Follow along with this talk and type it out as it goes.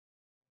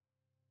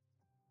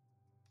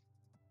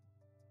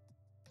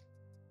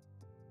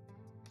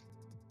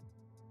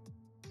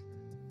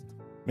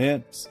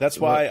Man, that's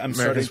why I'm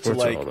starting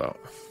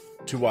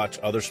to watch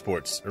other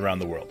sports around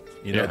the world.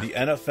 You know, the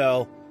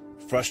NFL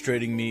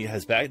frustrating me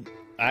has been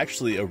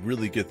actually a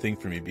really good thing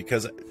for me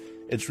because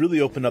it's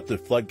really opened up the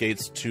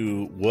floodgates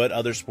to what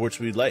other sports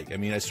we'd like. I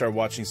mean, I started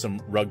watching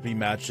some rugby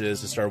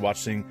matches. I started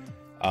watching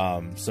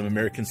some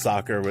American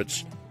soccer,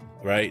 which,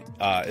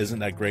 isn't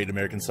that great,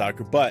 American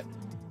soccer. But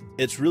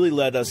it's really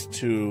led us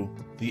to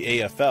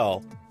the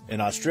AFL in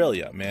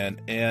Australia,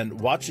 man.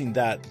 And watching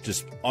that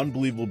just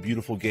unbelievable,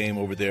 beautiful game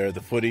over there,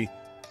 the footy,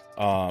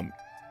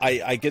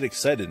 I get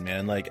excited,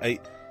 man.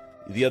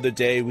 The other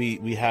day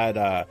we had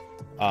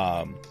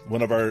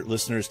one of our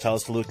listeners tell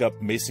us to look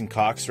up Mason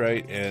Cox,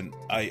 right? And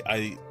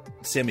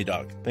Sammy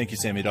Dog, thank you,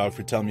 Sammy Dog,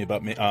 for telling me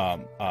about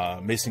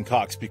Mason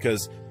Cox,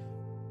 because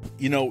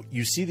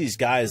you see these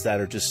guys that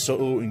are just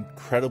so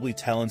incredibly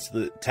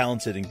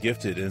talented and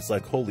gifted, and it's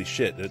like, holy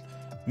shit.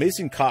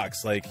 Mason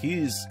Cox,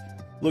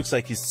 looks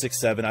like he's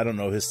 6'7". I don't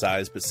know his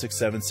size, but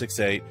 6'7",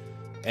 6'8",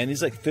 and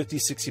he's like 50,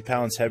 60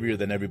 pounds heavier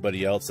than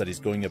everybody else that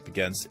he's going up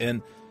against.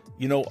 And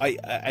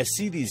I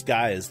see these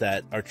guys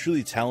that are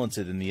truly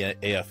talented in the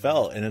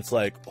AFL, and it's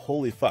like,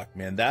 holy fuck,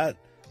 man, that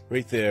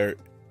right there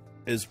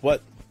is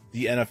what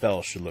the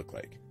NFL should look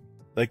like.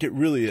 Like, it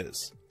really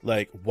is.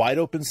 Like, wide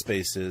open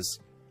spaces,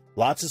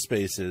 lots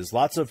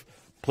of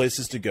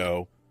places to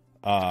go.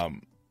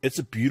 It's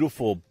a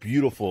beautiful,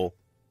 beautiful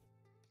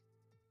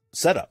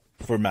setup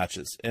for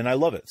matches, and I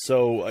love it.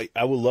 So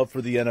I would love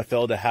for the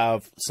NFL to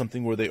have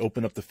something where they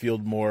open up the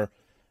field more,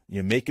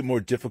 make it more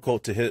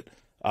difficult to hit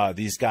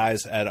these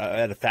guys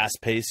at a fast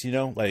pace.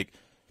 I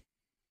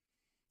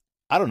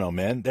don't know,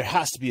 man. There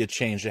has to be a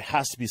change. There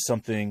has to be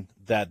something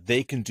that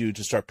they can do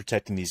to start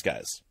protecting these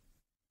guys.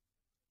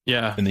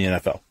 Yeah, in the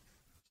NFL.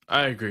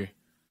 I agree.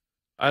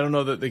 I don't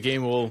know that the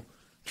game will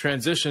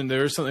transition.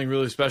 There is something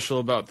really special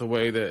about the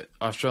way that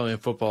Australian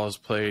football is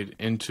played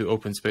into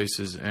open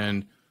spaces,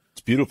 and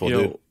it's beautiful,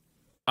 dude.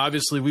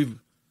 Obviously, we've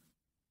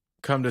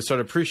come to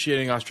start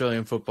appreciating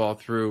Australian football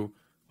through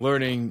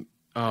learning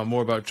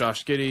more about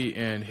Josh Giddey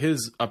and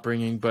his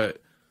upbringing.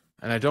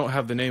 And I don't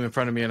have the name in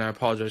front of me, and I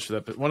apologize for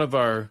that. But one of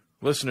our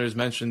listeners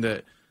mentioned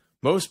that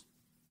most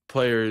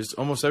players,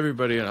 almost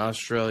everybody in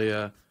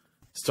Australia,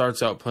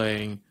 starts out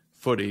playing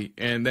footy,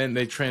 and then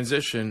they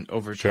transition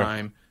over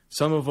time.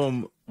 Some of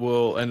them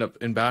will end up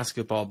in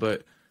basketball,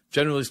 but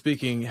generally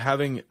speaking,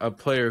 having a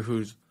player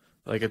who's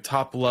like a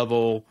top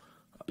level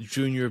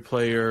junior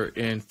player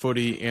in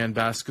footy and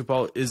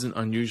basketball isn't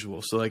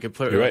unusual. So like a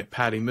player like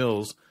Patty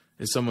Mills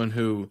is someone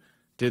who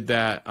did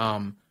that.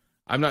 I'm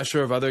not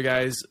sure of other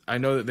guys. I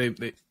know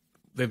that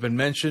they've been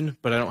mentioned,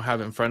 but I don't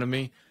have it in front of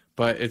me.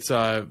 But it's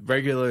a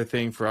regular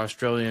thing for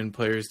Australian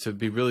players to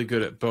be really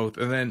good at both.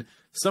 And then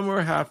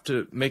somewhere have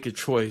to make a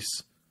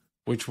choice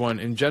which one.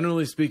 And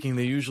generally speaking,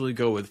 they usually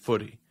go with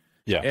footy.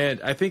 Yeah. And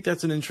I think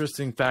that's an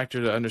interesting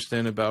factor to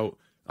understand about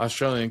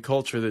Australian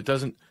culture that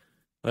doesn't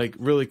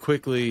really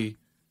quickly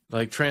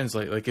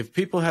translate. Like, if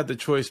people had the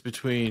choice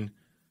between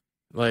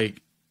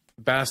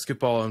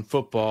basketball and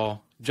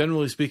football,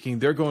 generally speaking,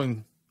 they're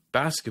going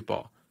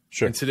basketball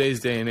in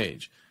today's day and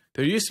age.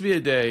 There used to be a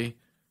day,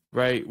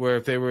 where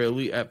if they were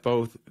elite at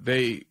both,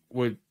 they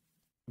would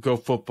go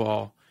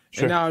football.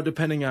 And now,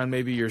 depending on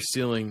maybe your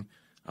ceiling,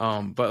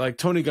 but like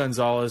Tony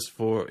Gonzalez,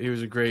 he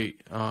was a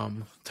great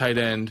tight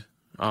end.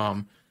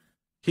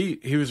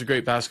 He was a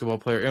great basketball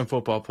player and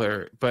football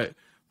player. But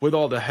with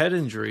all the head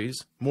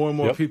injuries, more and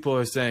more people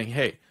are saying,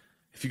 hey,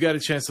 if you got a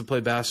chance to play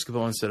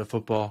basketball instead of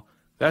football,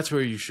 that's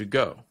where you should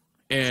go.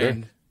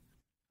 And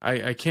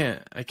I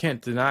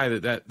can't deny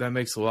that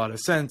makes a lot of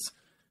sense.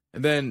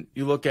 And then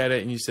you look at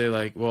it and you say,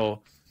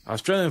 well,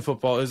 Australian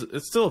football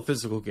it's still a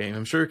physical game.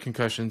 I'm sure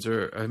concussions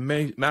are a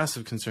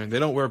massive concern. They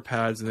don't wear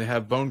pads and they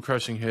have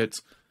bone-crushing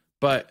hits.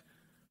 But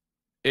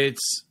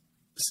it's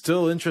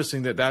still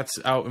interesting that that's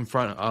out in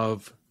front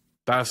of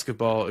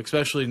basketball,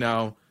 especially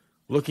now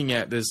looking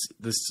at this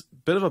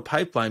bit of a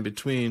pipeline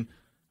between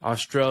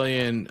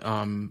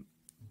Australian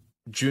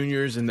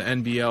juniors in the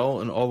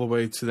NBL and all the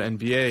way to the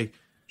NBA.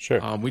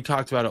 We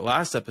talked about it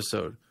last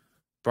episode.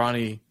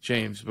 Bronny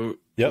James,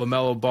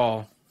 LaMelo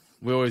Ball.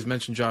 We always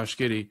mention Josh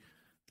Giddey.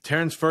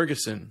 Terrence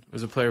Ferguson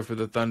was a player for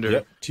the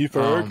Thunder.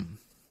 T-Ferg.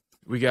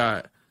 We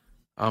got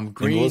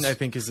Green, Ingles, I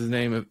think is his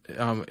name,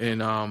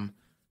 in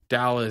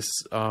Dallas.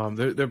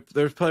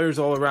 There's players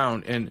all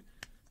around, and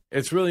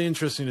it's really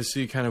interesting to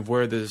see kind of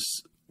where this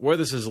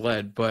is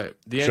led. But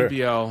the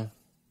NBL,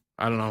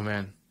 I don't know,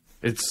 man.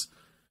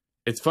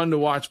 It's fun to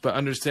watch, but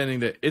understanding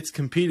that it's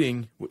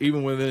competing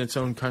even within its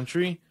own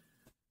country,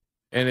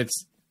 and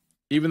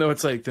even though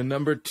it's like the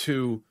number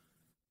 2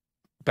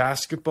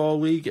 basketball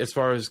league as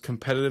far as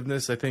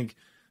competitiveness, I think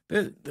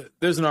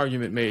there's an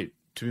argument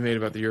to be made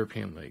about the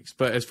European leagues.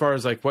 But as far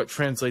as what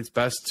translates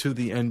best to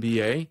the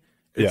NBA,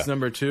 it's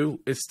number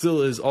 2. It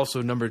still is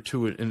also number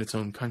 2 in its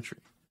own country.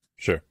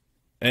 Sure.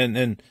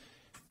 And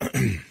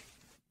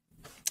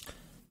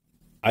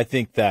I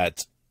think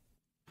that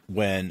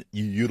when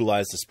you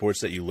utilize the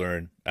sports that you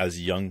learn as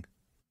a young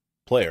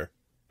player,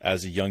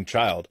 as a young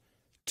child,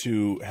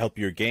 to help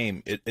your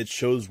game, it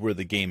shows where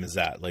the game is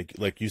at.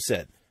 Like you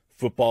said,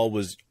 football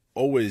was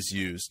always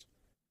used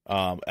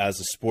as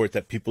a sport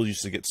that people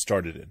used to get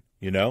started in,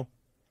 you know?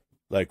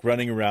 Like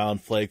running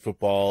around, flag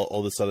football,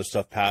 all this other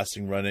stuff,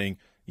 passing, running,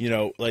 you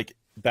know, like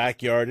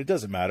backyard, it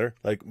doesn't matter.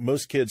 Like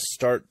most kids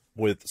start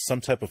with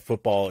some type of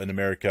football in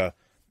America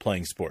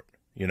playing sport,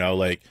 you know,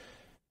 like,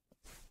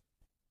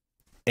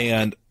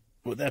 and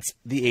well, that's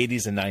the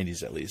 80s and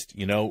 90s at least,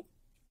 you know.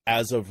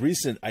 As of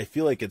recent, I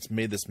feel like it's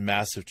made this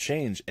massive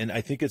change, and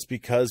I think it's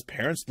because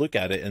parents look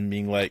at it and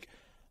being like,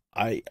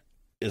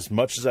 as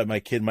much as my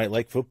kid might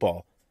like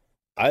football,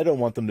 I don't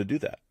want them to do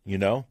that, you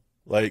know?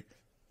 Like,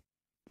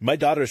 my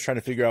daughter is trying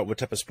to figure out what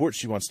type of sport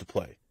she wants to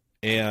play,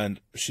 and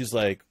she's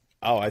like,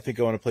 oh, I think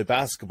I want to play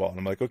basketball, and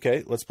I'm like,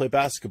 okay, let's play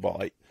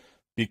basketball.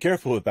 Be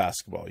careful with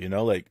basketball, you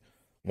know? Like,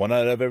 1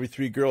 out of every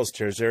 3 girls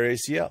tears their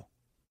ACL.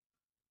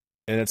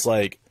 And it's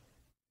like,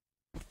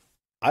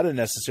 I didn't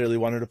necessarily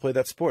want her to play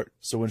that sport.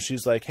 So when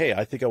she's like, hey,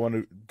 I think I want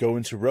to go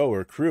into row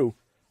or crew,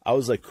 I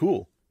was like,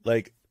 cool.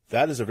 Like,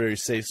 that is a very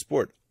safe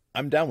sport.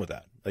 I'm down with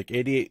that. Like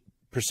 88%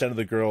 of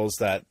the girls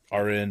that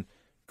are in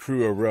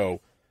crew or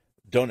row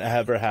don't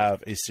ever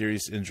have a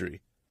serious injury.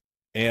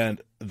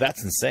 And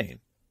that's insane.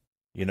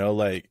 You know,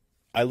 like,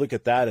 I look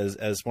at that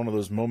as one of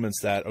those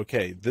moments that,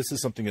 okay, this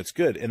is something that's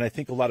good. And I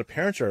think a lot of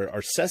parents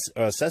are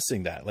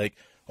assessing that. Like,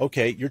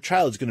 okay, your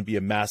child is going to be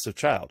a massive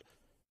child.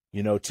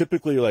 You know,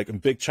 typically like a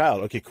big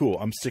child, okay, cool,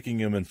 I'm sticking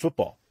him in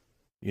football.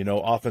 You know,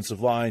 offensive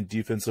line,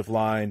 defensive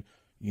line,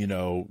 you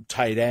know,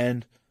 tight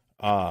end,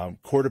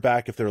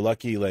 quarterback if they're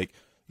lucky. Like,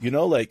 you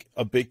know, like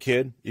a big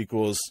kid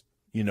equals,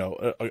 you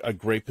know, a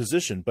great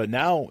position. But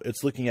now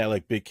it's looking at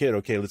like big kid,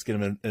 okay, let's get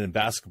him in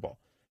basketball.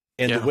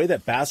 And the way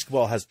that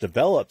basketball has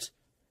developed,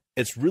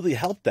 it's really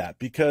helped that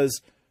because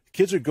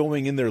kids are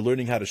going in there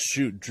learning how to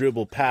shoot,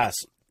 dribble, pass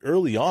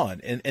early on.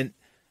 And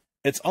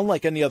it's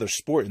unlike any other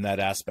sport in that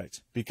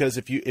aspect, because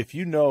if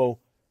you know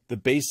the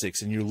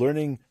basics and you're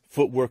learning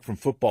footwork from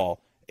football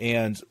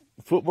and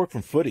footwork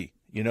from footy,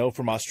 you know,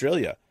 from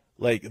Australia,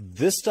 like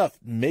this stuff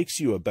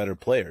makes you a better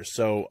player.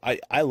 So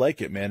I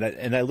like it, man.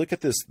 And I look at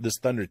this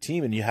Thunder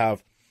team, and you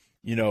have,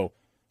 you know,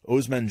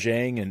 Ousmane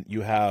Dieng, and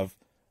you have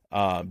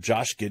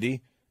Josh Giddey,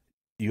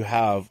 you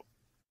have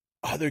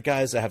other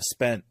guys that have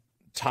spent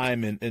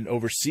time in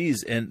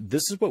overseas, and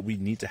this is what we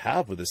need to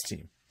have with this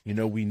team. You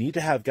know, we need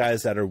to have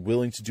guys that are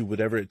willing to do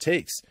whatever it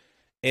takes.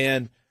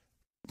 And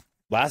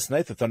last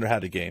night, the Thunder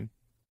had a game.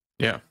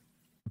 Yeah.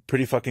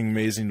 Pretty fucking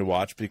amazing to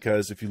watch,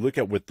 because if you look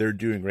at what they're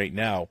doing right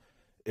now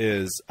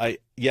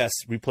yes,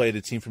 we played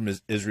a team from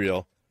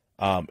Israel.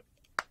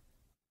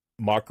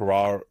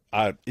 Makara,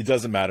 it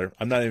doesn't matter.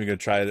 I'm not even going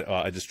to try it.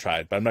 I just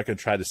tried, but I'm not going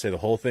to try to say the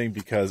whole thing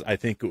because I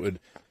think it would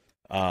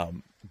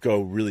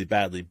go really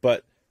badly.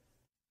 But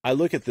I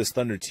look at this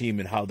Thunder team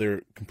and how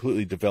they're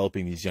completely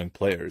developing these young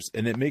players,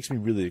 and it makes me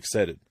really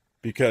excited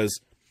because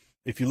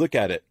if you look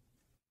at it,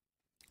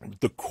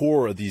 the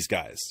core of these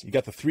guys, you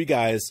got the 3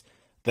 guys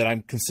that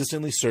I'm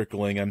consistently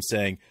circling. I'm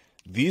saying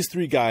these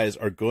 3 guys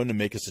are going to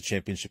make us a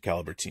championship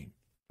caliber team,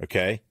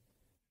 okay?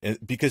 And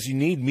because you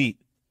need meat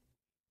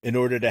in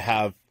order to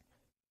have,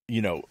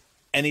 you know,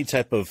 any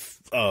type of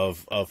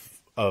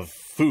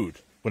food.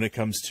 When it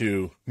comes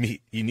to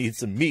meat, you need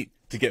some meat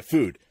to get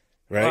food.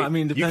 Right. Well, I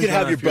mean, you could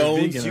have your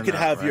bones, you could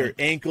have your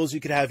ankles, you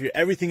could have your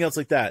everything else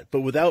like that.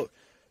 But without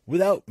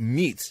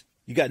meat,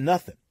 you got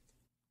nothing.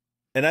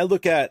 And I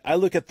look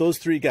at those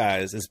 3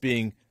 guys as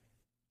being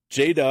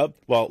JDub.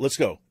 Well, let's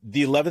go.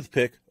 The 11th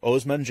pick,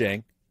 Ousmane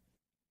Dieng.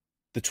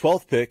 The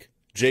 12th pick,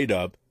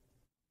 JDub.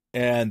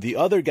 And the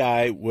other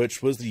guy,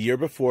 which was the year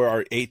before,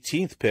 our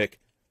 18th pick,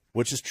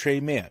 which is Tre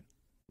Mann.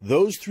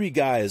 Those 3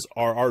 guys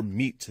are our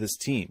meat to this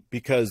team,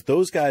 because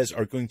those guys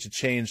are going to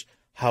change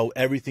how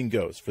everything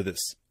goes for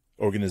this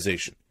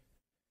organization.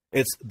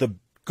 It's the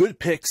good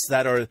picks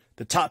that are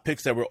the top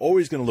picks that we're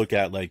always going to look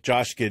at, like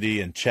Josh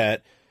Giddey and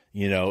Chet,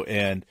 you know,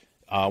 and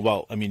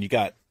well, I mean, you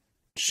got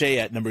Shea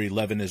at number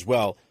 11 as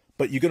well,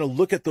 but you're going to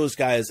look at those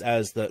guys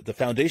as the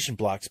foundation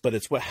blocks, but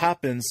it's what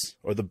happens,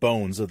 or the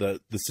bones of the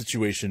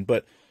situation,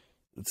 but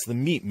it's the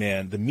meat,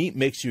 man. The meat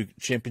makes you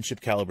a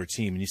championship caliber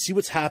team. And you see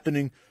what's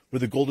happening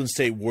with the Golden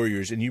State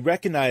Warriors, and you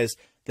recognize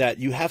that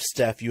you have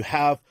Steph, you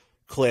have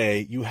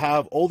Clay, you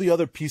have all the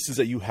other pieces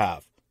that you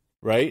have,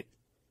 right?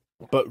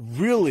 But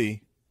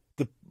really,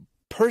 the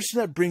person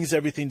that brings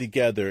everything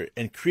together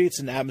and creates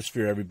an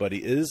atmosphere,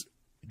 everybody, is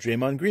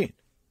Draymond Green.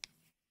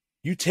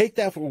 You take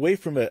that away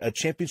from a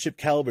championship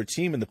caliber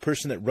team and the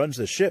person that runs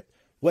the ship,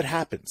 what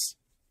happens?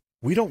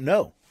 We don't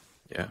know.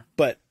 Yeah.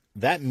 But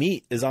that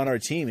meat is on our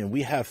team, and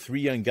we have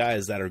 3 young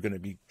guys that are going to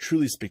be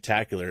truly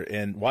spectacular.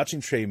 And watching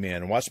Tre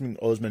Mann and watching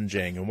Ousmane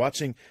Dieng and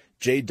watching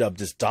JDub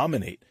just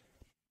dominate,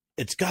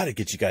 it's got to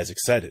get you guys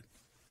excited.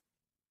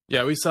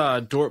 Yeah, we saw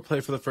Dort play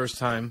for the first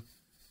time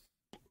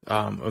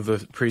of the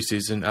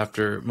preseason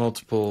after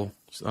multiple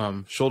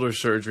shoulder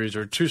surgeries,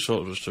 or 2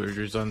 shoulder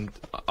surgeries on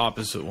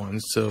opposite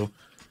ones. So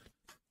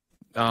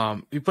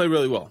he played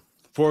really well.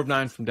 4 of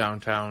 9 from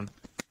downtown.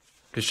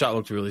 His shot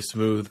looked really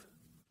smooth.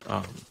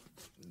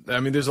 I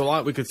mean, there's a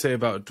lot we could say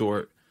about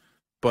Dort,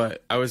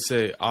 but I would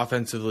say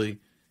offensively,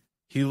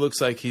 he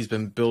looks like he's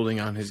been building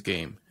on his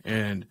game,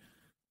 and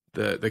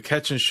the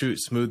catch and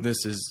shoot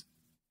smoothness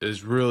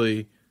is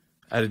really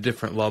at a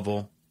different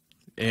level.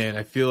 And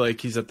I feel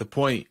like he's at the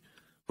point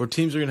where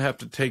teams are going to have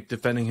to take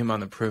defending him on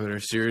the perimeter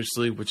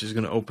seriously, which is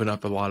going to open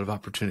up a lot of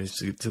opportunities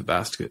to get to the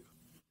basket.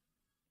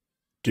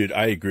 Dude,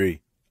 I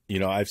agree.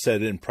 I've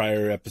said it in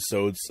prior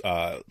episodes.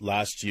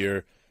 Last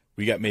year,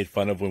 we got made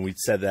fun of when we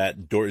said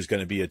that Dort is going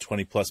to be a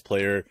 20-plus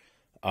player,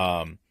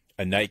 a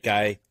night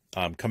guy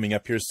coming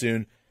up here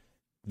soon.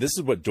 This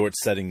is what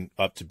Dort's setting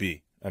up to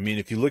be. I mean,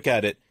 if you look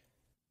at it,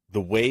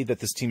 the way that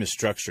this team is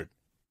structured,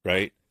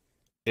 right,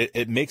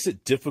 it makes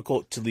it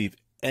difficult to leave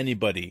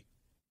anybody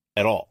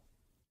at all.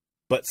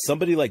 But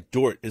somebody like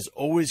Dort is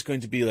always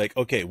going to be like,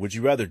 okay, would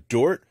you rather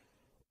Dort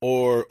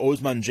or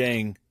Ousmane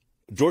Dieng,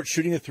 Dort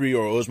shooting a three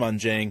or Ousmane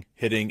Dieng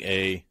hitting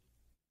a,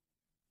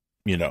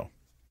 hitting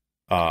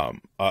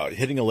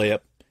a layup,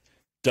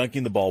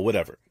 dunking the ball,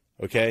 whatever,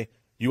 okay?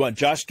 You want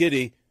Josh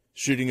Giddey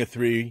shooting a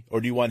three,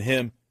 or do you want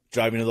him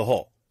driving to the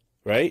hole,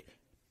 right?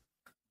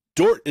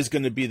 Dort is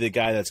going to be the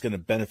guy that's going to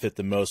benefit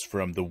the most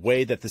from the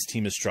way that this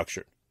team is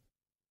structured.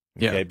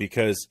 Okay, yeah.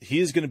 Because he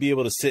is going to be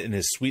able to sit in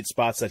his sweet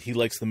spots that he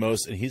likes the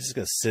most, and he's just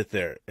going to sit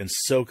there and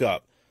soak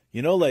up.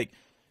 Like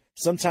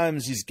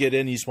sometimes you just get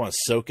in, you just want to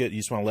soak it, you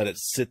just want to let it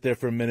sit there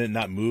for a minute and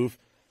not move.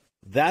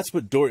 That's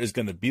what Dort is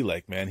going to be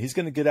like, man. He's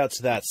going to get out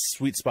to that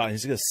sweet spot, and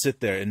he's going to sit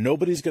there, and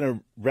nobody's going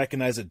to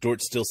recognize that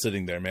Dort's still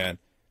sitting there, man.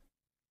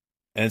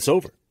 And it's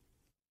over.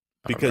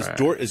 Because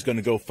Dort is going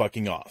to go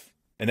fucking off.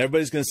 And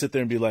everybody's going to sit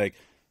there and be like,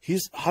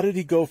 how did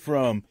he go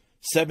from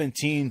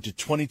 17 to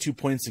 22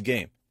 points a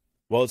game?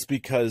 Well, it's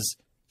because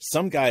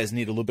some guys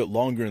need a little bit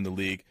longer in the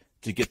league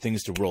to get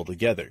things to roll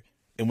together.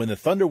 And when the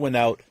Thunder went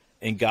out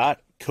and got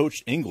Coach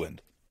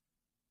England,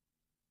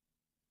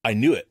 I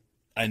knew it.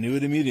 I knew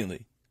it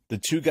immediately. The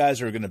two guys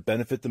who are going to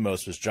benefit the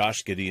most was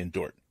Josh Giddey and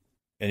Dort.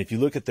 And if you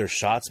look at their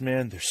shots,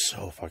 man, they're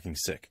so fucking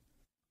sick.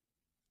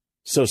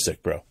 So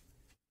sick, bro.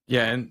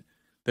 Yeah, and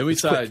then we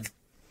saw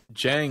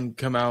Dieng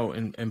come out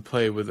and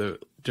play with a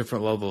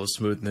different level of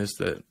smoothness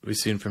that we've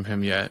seen from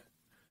him yet.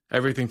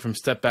 Everything from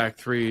step back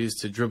threes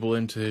to dribble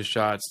into his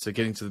shots to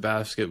getting to the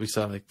basket. We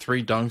saw like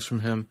 3 dunks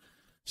from him.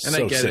 And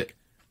I get it.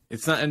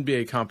 It's not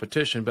NBA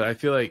competition, but I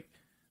feel like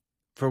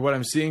for what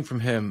I'm seeing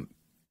from him,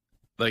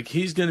 like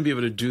he's going to be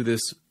able to do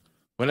this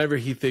whenever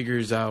he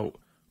figures out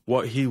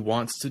what he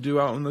wants to do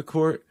out on the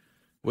court.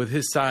 With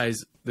his size,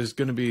 there's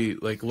going to be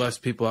like less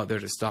people out there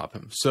to stop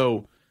him.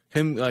 So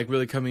him like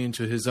really coming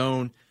into his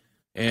own,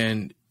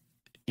 and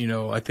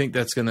I think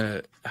that's going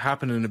to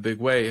happen in a big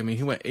way. I mean,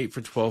 he went 8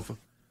 for 12.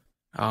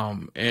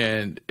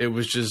 And it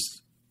was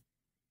just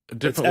a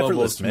different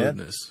level of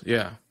smoothness. Man.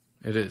 Yeah,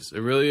 it is. It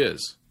really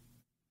is.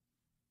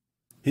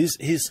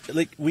 He's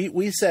like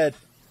we said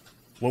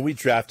when we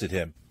drafted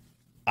him,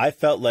 I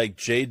felt like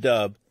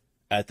JDub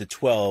at the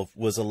 12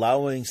 was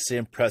allowing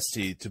Sam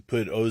Presti to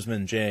put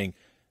Ousmane Dieng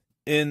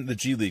in the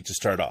G League to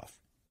start off.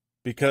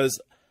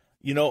 Because,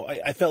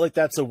 I felt like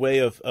that's a way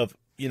of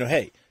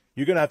hey,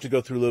 you're going to have to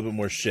go through a little bit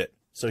more shit.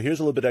 So here's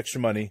a little bit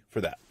extra money for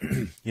that,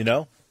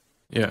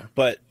 Yeah.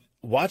 But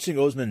watching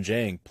Ousmane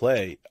Dieng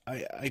play,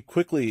 I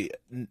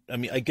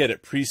get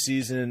it,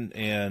 preseason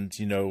and,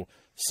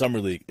 summer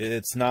league.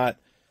 It's not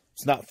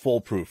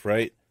foolproof,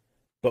 right?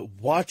 But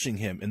watching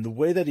him and the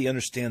way that he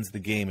understands the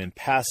game and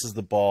passes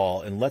the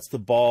ball and lets the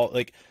ball,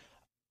 like,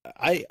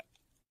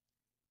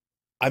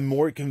 I'm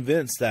more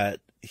convinced that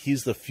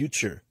he's the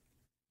future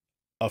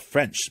of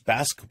French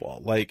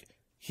basketball. Like,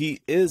 he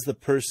is the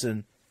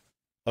person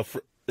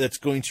that's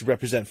going to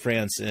represent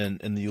France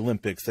in the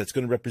Olympics. That's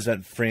going to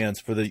represent France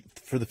for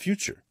the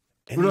future.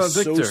 And what about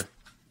Victor?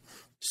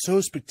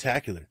 So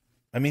spectacular.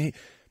 I mean,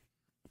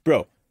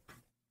 bro,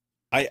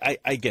 I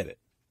get it.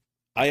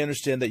 I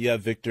understand that you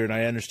have Victor, and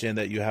I understand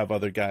that you have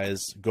other guys,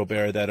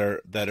 Gobert, that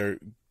are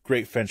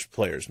great French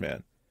players,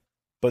 man.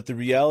 But the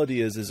reality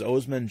is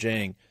Ousmane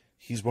Dieng,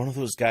 he's one of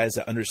those guys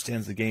that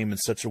understands the game in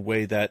such a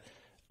way that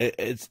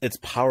it's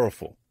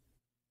powerful.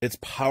 It's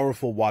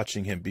powerful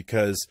watching him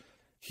because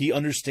he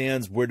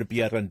understands where to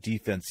be at on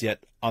defense,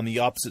 yet on the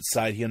opposite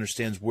side, he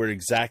understands where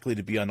exactly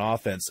to be on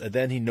offense, and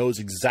then he knows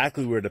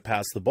exactly where to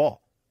pass the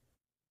ball.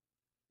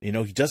 He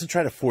doesn't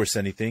try to force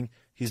anything.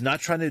 He's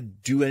not trying to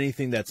do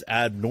anything that's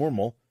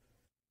abnormal.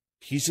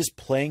 He's just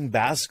playing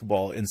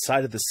basketball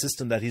inside of the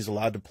system that he's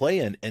allowed to play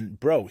in. And,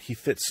 bro, he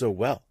fits so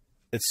well.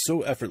 It's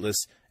so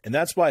effortless. And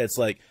that's why it's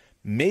like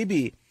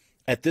maybe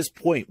at this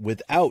point,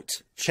 without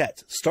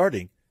Chet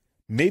starting,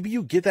 maybe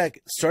you get that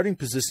starting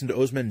position to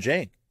Ousmane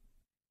Dieng.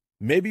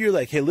 Maybe you're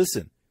like, hey,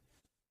 listen,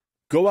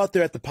 go out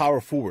there at the power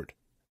forward.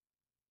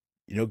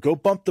 Go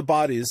bump the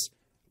bodies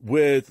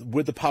with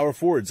the power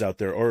forwards out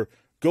there, or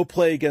go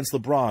play against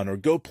LeBron, or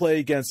go play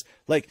against,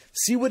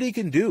 see what he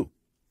can do.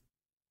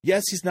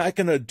 Yes, he's not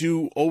going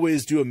to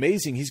always do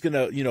amazing. He's going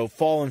to,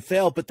 fall and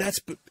fail, but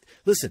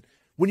listen,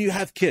 when you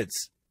have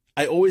kids,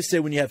 I always say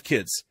when you have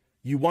kids,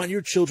 you want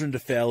your children to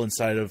fail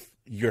inside of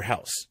your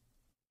house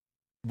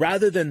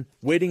rather than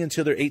waiting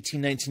until they're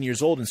 18, 19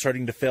 years old and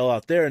starting to fail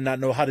out there and not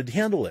know how to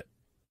handle it,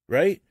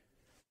 right?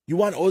 You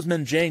want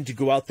Ousmane Dieng to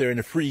go out there in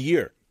a free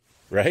year,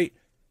 right?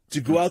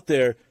 To go out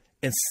there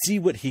and see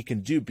what he can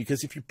do.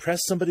 Because if you press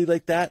somebody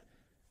like that,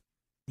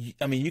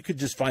 you could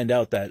just find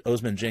out that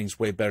Ousmane Dieng's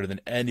way better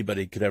than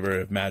anybody could ever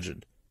have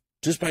imagined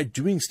just by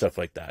doing stuff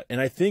like that. And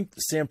I think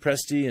Sam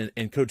Presti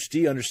and Coach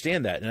D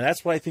understand that. And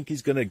that's why I think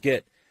he's going to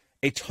get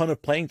a ton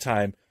of playing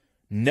time,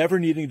 never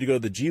needing to go to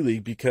the G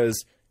League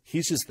because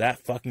he's just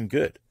that fucking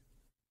good.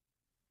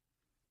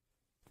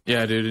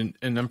 Yeah, dude.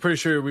 And I'm pretty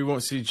sure we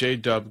won't see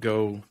JDub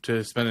go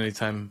to spend any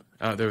time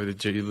out there with the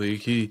G League.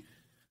 He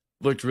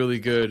looked really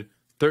good.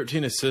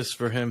 13 assists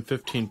for him,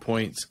 15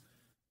 points.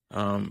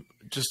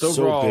 Just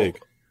overall, so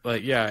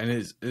big.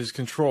 And his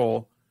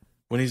control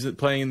when he's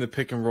playing in the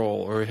pick and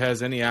roll or he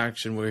has any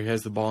action where he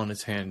has the ball in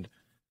his hand,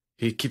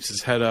 he keeps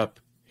his head up.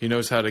 He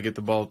knows how to get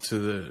the ball to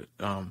the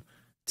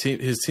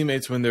his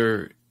teammates when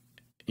they're,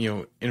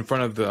 in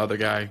front of the other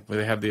guy where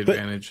they have the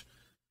advantage.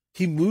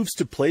 He moves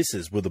to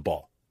places with the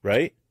ball,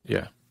 right?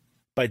 Yeah.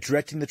 By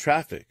directing the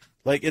traffic.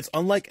 Like, it's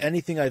unlike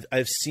anything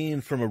I've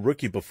seen from a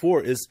rookie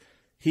before. Is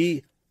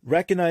he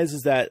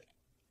recognizes that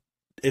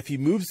if he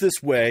moves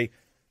this way,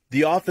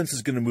 the offense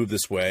is going to move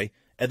this way,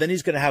 and then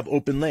he's going to have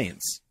open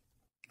lanes.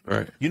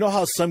 Right. You know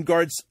how some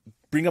guards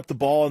bring up the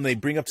ball and they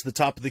bring up to the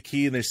top of the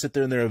key and they sit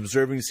there and they're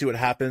observing to see what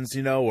happens,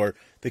 or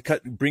they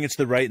bring it to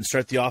the right and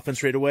start the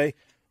offense right away?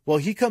 Well,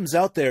 he comes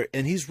out there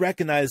and he's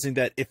recognizing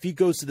that if he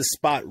goes to the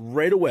spot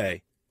right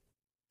away,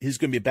 he's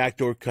going to be a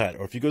backdoor cut.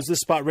 Or if he goes to this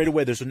spot right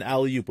away, there's an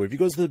alley-oop. Or if he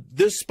goes to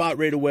this spot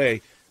right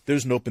away,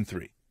 there's an open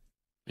three.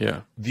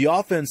 Yeah. The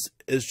offense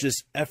is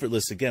just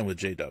effortless again with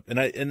JDub.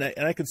 And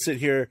I can sit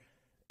here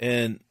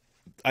and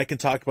I can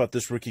talk about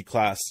this rookie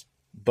class,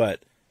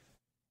 but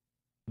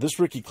this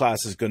rookie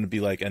class is going to be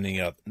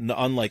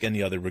unlike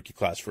any other rookie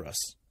class for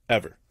us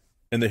ever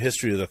in the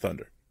history of the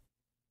Thunder.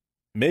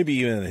 Maybe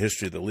even in the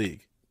history of the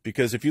league.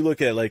 Because if you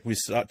look at, like we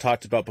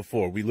talked about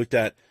before, we looked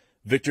at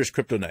Victor's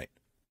Kryptonite,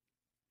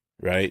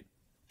 right?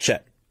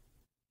 Chet.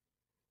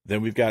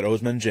 Then we've got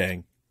Ousmane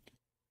Dieng,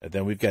 and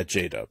then we've got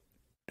JDub,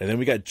 and then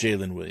we got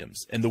Jalen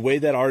Williams. And the way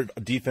that our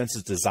defense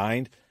is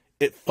designed,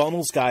 it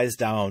funnels guys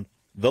down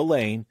the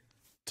lane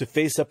to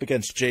face up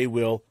against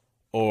JWill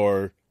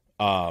or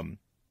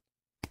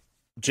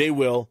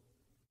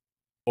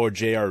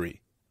JRE.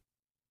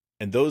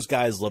 And those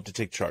guys love to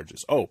take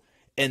charges. Oh,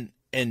 and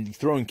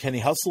throwing Kenny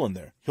Hustle in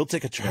there. He'll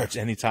take a charge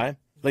anytime.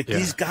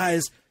 These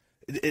guys,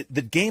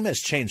 the game has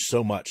changed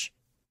so much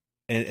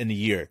in a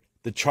year.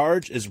 The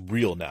charge is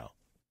real now.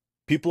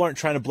 People aren't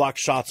trying to block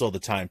shots all the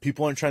time.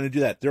 People aren't trying to do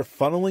that. They're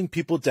funneling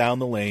people down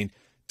the lane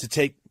to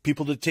take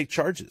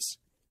charges.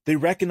 They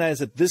recognize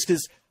that this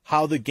is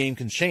how the game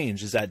can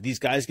change, is that these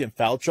guys get in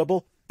foul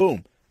trouble,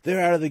 boom,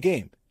 they're out of the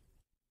game.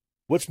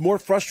 What's more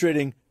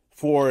frustrating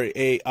for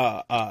a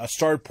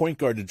star point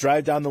guard to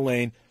drive down the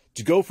lane,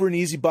 to go for an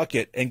easy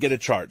bucket and get a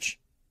charge?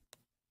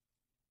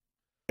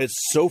 It's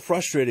so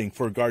frustrating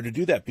for a guard to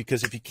do that,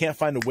 because if he can't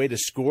find a way to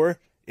score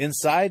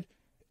inside,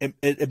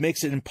 it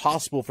makes it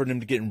impossible for them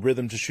to get in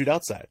rhythm to shoot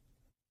outside.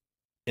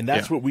 And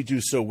that's what we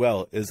do so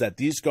well, is that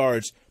these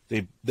guards,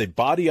 they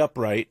body up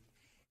right.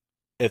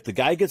 If the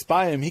guy gets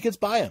by him, he gets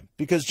by him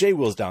because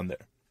JWill's down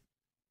there.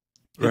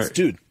 Right.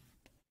 Dude,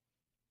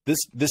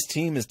 this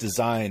team is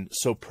designed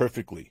so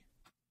perfectly.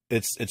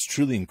 It's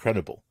truly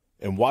incredible.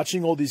 And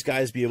watching all these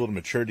guys be able to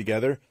mature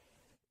together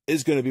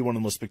is going to be one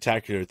of the most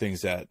spectacular things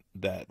that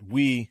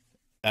we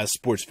as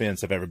sports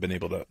fans have ever been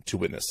able to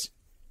witness.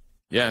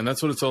 Yeah, and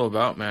that's what it's all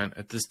about, man,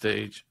 at this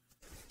stage.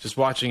 Just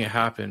watching it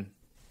happen.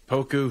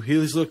 Poku,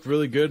 he's looked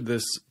really good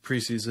this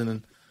preseason,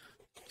 and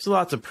there's a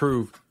lot to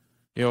prove.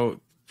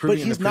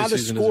 Proving in the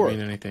preseason doesn't mean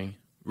anything.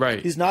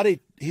 Right.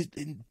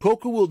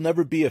 Poku will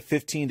never be a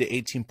 15 to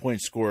 18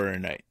 point scorer a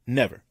night.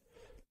 Never.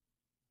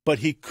 But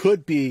he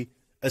could be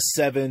a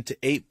 7 to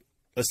 8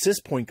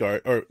 assist point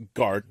guard, or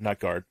not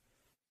guard,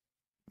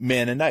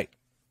 man a night.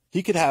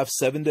 He could have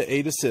 7 to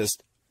 8 assists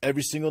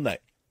every single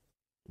night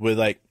with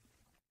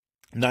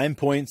 9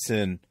 points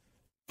and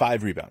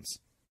 5 rebounds.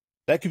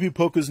 That could be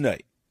Poku's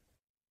night.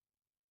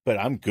 But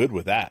I'm good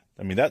with that.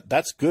 I mean,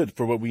 that's good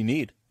for what we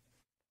need.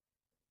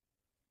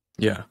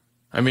 Yeah.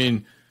 I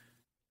mean,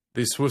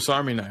 these Swiss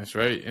Army knives,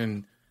 right?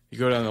 And you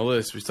go down the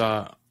list, we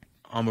saw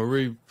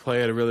Amari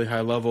play at a really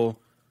high level.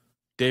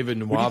 David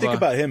Nwaba. What do you think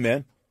about him,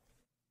 man?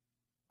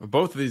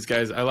 Both of these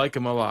guys, I like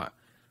him a lot.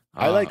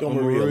 I like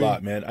Omari a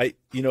lot, man.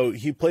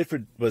 He played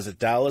for, was it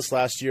Dallas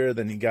last year?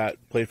 Then he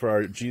played for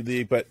our G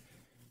League, but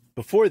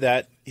before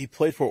that, he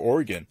played for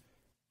Oregon.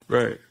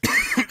 Right.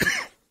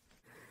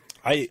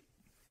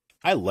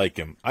 I like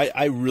him.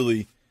 I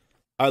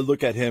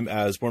look at him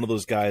as one of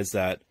those guys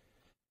that,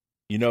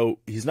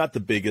 he's not the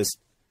biggest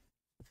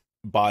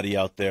body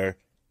out there,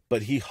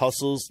 but he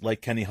hustles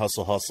like Kenny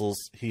Hustle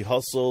hustles. He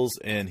hustles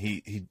and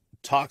he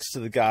talks to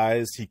the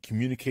guys. He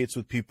communicates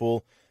with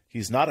people.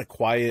 He's not a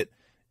quiet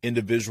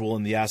individual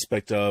in the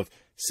aspect of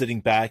sitting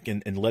back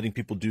and letting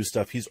people do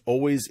stuff. He's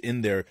always in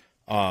there.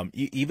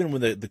 Even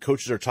when the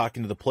coaches are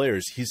talking to the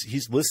players,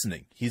 he's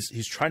listening.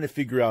 He's trying to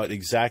figure out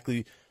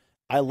exactly.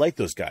 I like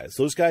those guys.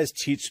 Those guys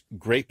teach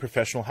great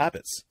professional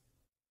habits.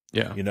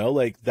 Yeah. You know,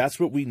 like that's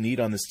what we need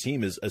on this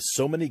team is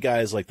so many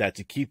guys like that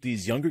to keep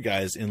these younger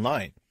guys in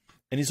line.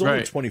 And he's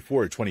only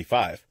 24 or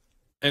 25.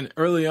 And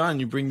early on,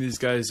 you bring these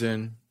guys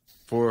in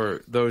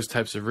for those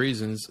types of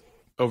reasons.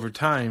 Over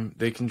time,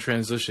 they can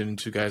transition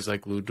into guys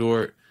like Lou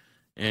Dort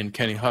and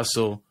Kenny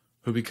Hustle,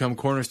 who become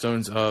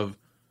cornerstones of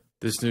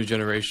this new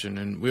generation.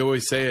 And we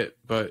always say it,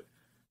 but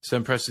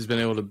Sam Presti's been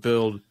able to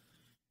build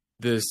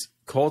this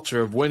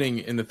culture of winning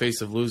in the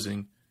face of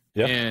losing.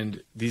 Yep.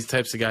 And these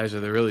types of guys are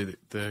really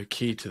the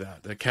key to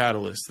that, the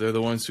catalyst. They're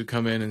the ones who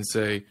come in and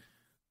say,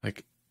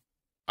 like,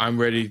 I'm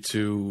ready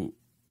to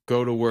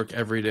go to work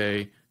every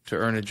day to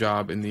earn a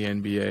job in the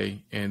NBA.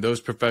 And those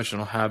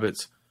professional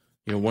habits,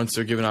 you know, once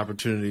they're given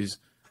opportunities,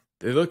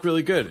 they look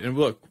really good. And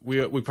look,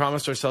 we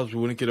promised ourselves we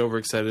wouldn't get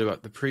overexcited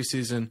about the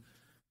preseason.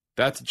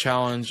 That's a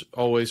challenge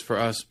always for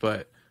us,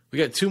 but we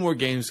got 2 more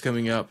games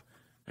coming up,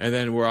 and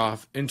then we're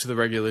off into the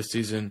regular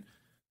season.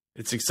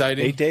 It's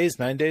exciting. 8 days,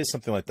 9 days,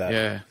 something like that.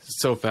 Yeah, it's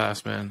so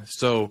fast, man.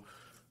 So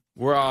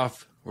we're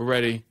off. We're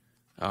ready.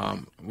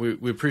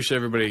 We appreciate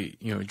everybody,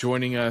 you know,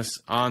 joining us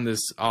on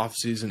this off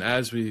season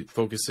as we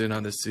focus in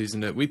on this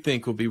season that we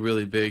think will be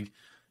really big.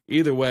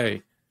 Either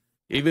way,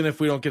 even if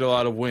we don't get a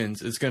lot of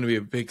wins, it's going to be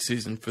a big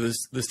season for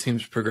this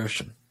team's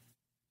progression.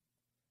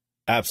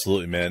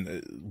 Absolutely,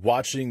 man.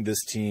 Watching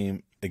this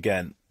team,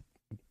 again,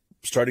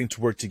 starting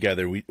to work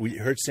together. We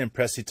heard Sam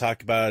Presti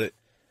talk about it,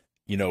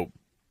 you know,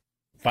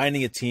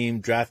 finding a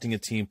team, drafting a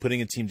team,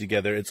 putting a team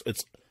together.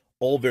 It's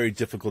all very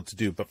difficult to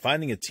do, but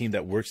finding a team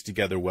that works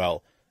together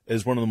well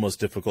is one of the most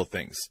difficult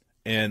things.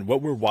 And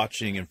what we're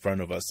watching in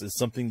front of us is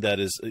something that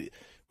is,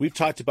 we've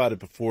talked about it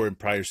before in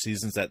prior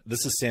seasons, that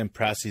this is Sam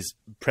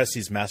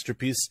Presti's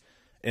masterpiece.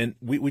 And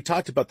we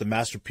talked about the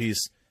masterpiece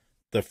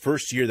the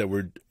first year that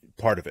we're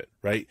part of it,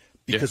 right?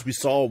 Because we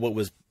saw what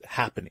was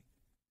happening.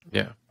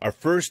 Yeah. Our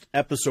first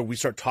episode, we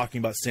start talking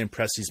about Sam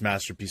Presti's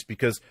masterpiece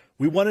because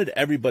we wanted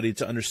everybody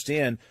to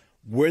understand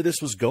where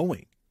this was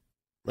going.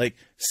 Like,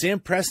 Sam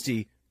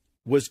Presti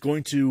was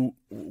going to,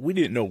 we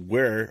didn't know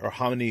where or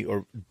how many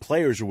or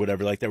players or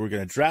whatever like that we're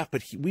going to draft,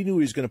 but we knew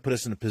he was going to put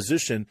us in a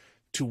position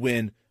to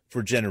win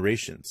for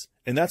generations.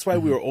 And that's why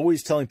we were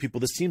always telling people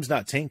this team's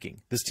not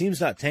tanking. This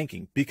team's not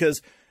tanking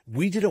because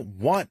we didn't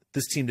want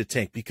this team to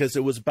tank because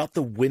it was about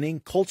the winning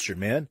culture,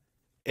 man.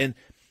 And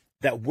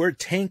that word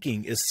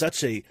tanking is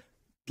such a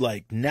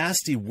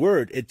nasty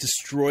word. It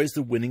destroys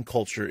the winning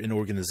culture in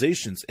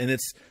organizations. And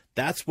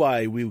that's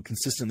why we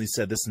consistently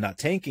said this is not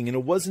tanking. And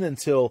it wasn't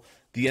until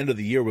the end of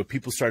the year where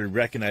people started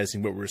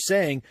recognizing what we were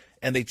saying,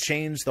 and they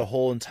changed the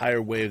whole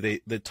entire way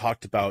they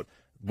talked about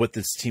what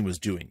this team was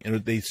doing.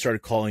 And they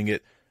started calling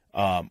it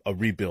a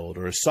rebuild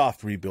or a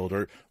soft rebuild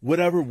or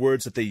whatever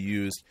words that they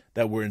used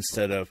that were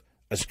instead of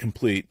a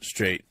complete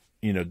straight,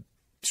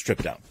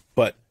 strip down.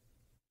 But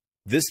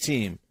this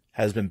team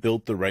has been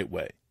built the right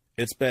way.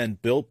 It's been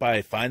built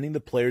by finding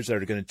the players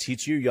that are going to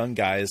teach your young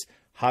guys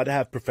how to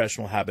have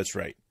professional habits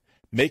right,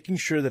 making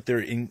sure that they're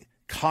in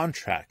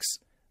contracts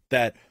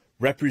that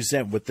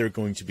represent what they're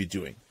going to be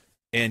doing.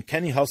 And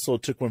Kenny Hustle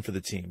took one for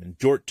the team, and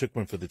Dort took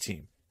one for the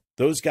team.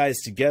 Those guys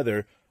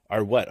together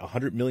are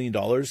 $100 million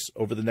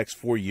over the next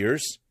 4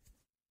 years?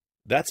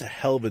 That's a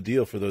hell of a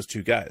deal for those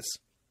two guys.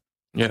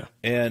 Yeah.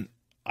 And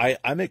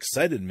I'm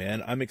excited,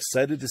 man. I'm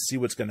excited to see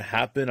what's going to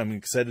happen. I'm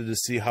excited to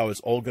see how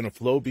it's all going to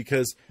flow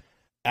because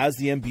as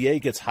the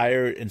NBA gets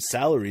higher in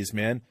salaries,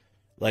 man,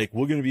 we're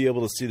going to be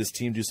able to see this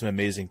team do some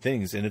amazing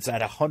things. And it's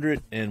at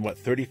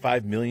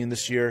 $35 million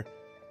this year.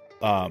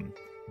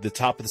 The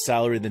top of the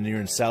salary, then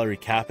you're in salary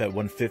cap at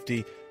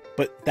 150.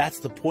 But that's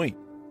the point,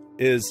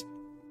 is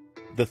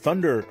the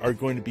Thunder are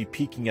going to be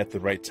peaking at the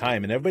right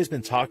time. And everybody's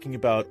been talking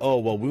about,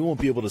 we won't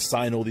be able to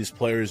sign all these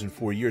players in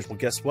 4 years. Well,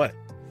 guess what?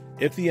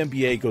 If the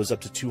NBA goes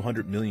up to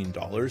 $200 million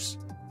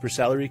for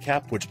salary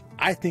cap, which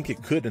I think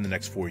it could in the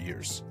next 4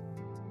 years,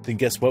 then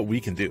guess what we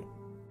can do?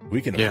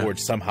 We can afford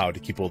somehow to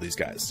keep all these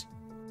guys.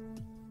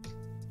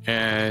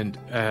 And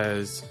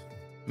as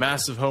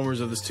massive homers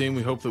of this team,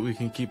 we hope that we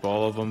can keep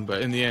all of them.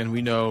 But in the end,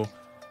 we know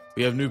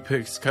we have new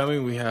picks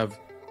coming. We have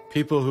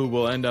people who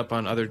will end up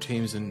on other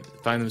teams and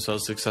find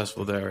themselves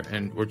successful there.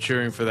 And we're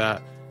cheering for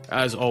that,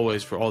 as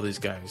always, for all these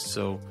guys.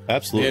 So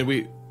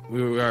absolutely,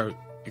 we are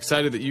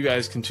excited that you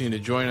guys continue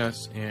to join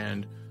us.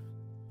 And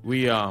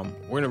we're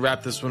going to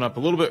wrap this one up a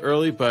little bit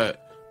early,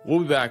 but we'll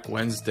be back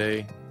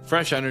Wednesday.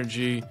 Fresh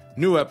energy,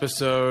 new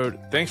episode.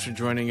 Thanks for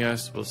joining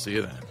us. We'll see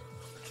you then.